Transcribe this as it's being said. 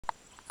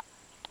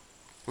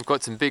We've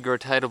got some big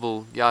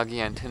rotatable Yagi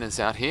antennas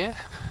out here.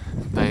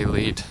 They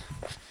lead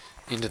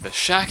into the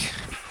shack.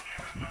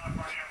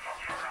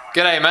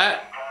 G'day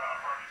Matt,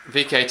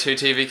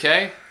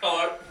 VK2TVK.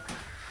 Hello.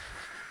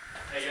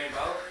 How you going,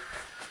 Carl?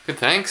 Good,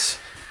 thanks.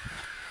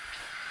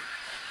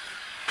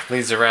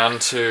 Leads around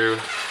to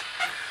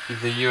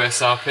the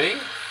USRP.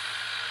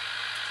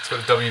 It's got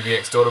a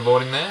WVX daughter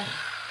board in there.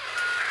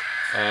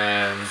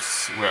 And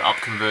we're up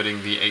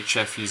converting the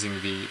HF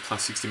using the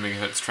plus 60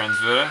 MHz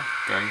transverter,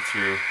 going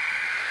through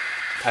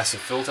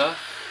passive filter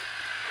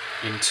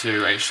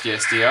into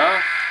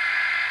HDSDR.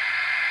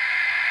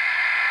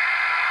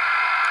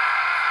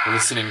 We're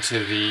listening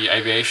to the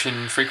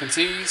aviation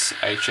frequencies,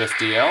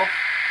 HFDL.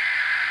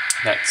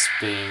 That's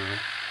being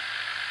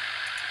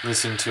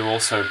listened to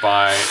also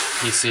by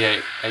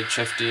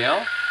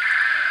PC-HFDL.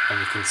 And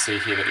you can see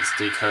here that it's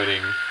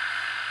decoding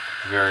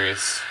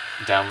various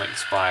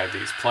downlinks by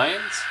these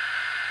planes.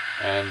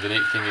 And the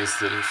neat thing is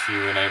that if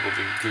you enable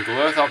the Google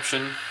Earth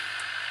option,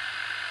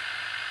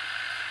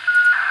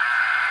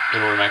 it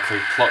automatically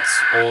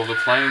plots all of the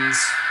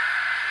planes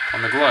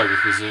on the globe.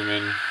 If we zoom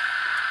in, you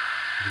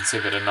can see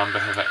that a number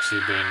have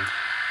actually been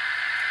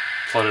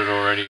plotted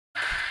already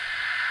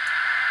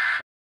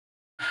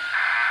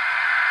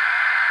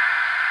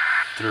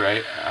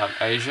through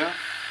Asia.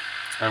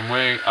 And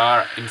we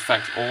are in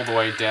fact all the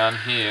way down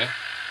here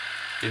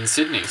in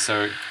Sydney,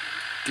 so it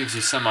gives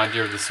you some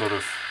idea of the sort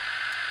of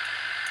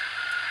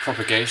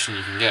propagation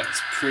you can get.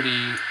 It's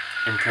pretty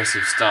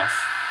impressive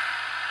stuff.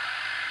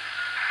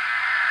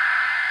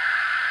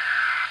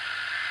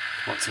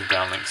 Lots of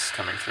downlinks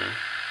coming through.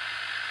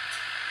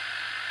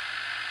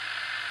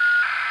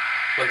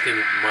 One thing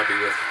that might be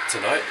worth to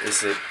note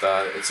is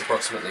that it's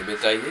approximately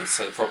midday here,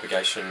 so the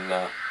propagation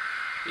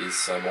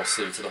is more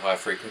suited to the higher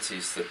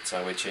frequencies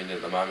that we're tuned in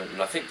at the moment.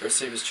 And I think the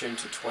receiver's tuned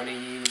to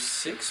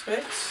 26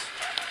 megs,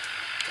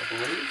 I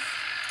believe.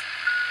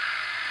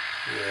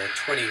 Yeah,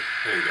 20,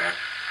 there we go.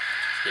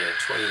 Yeah,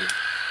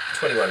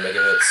 21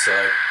 megahertz. So,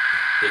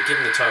 yeah,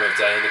 given the time of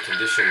day and the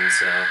conditions,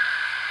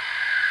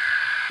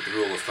 the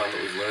rule of thumb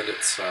that we've learned,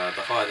 it's the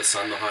higher the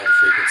sun, the higher the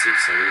frequency.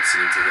 So we're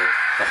listening to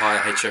the higher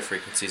HF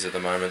frequencies at the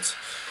moment.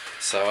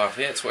 So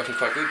yeah, it's working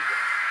quite good.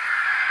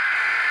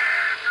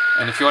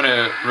 And if you want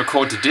to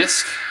record to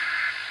disk,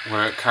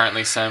 we're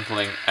currently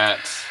sampling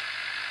at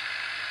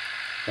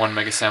 1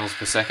 megasamples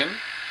per second.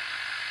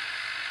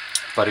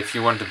 But if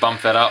you wanted to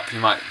bump that up, you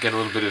might get a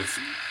little bit of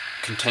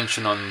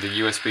contention on the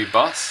USB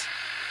bus.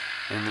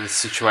 In this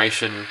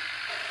situation,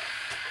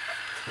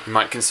 you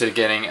might consider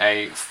getting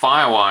a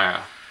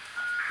Firewire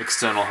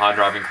external hard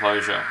drive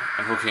enclosure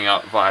and hooking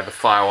up via the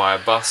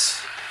Firewire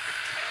bus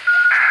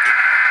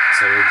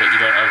so that you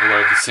don't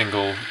overload the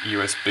single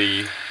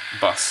USB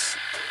bus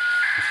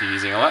if you're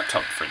using a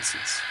laptop, for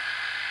instance.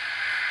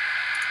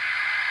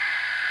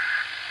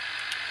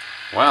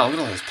 Wow, look at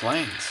all those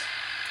planes.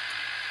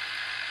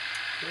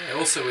 Yeah,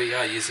 also we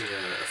are using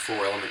a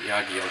 4-element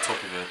Yagi on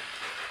top of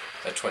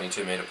a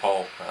 22 metre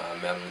pole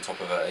mounted on top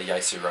of a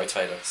Yaesu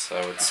rotator. So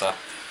it's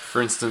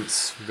for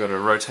instance, we've got a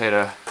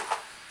rotator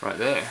right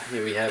there.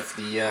 Here we have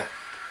the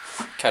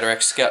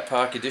Cataract Scout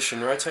Park Edition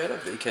rotator,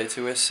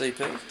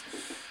 VK2SCP,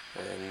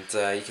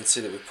 and you can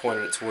see that we've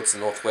pointed it towards the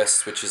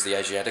northwest, which is the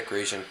Asiatic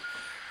region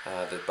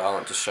that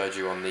Barlant just showed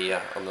you on the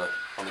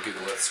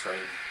Google Earth screen.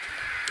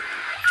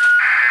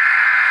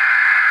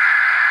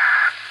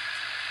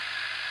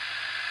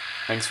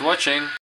 Thanks for watching.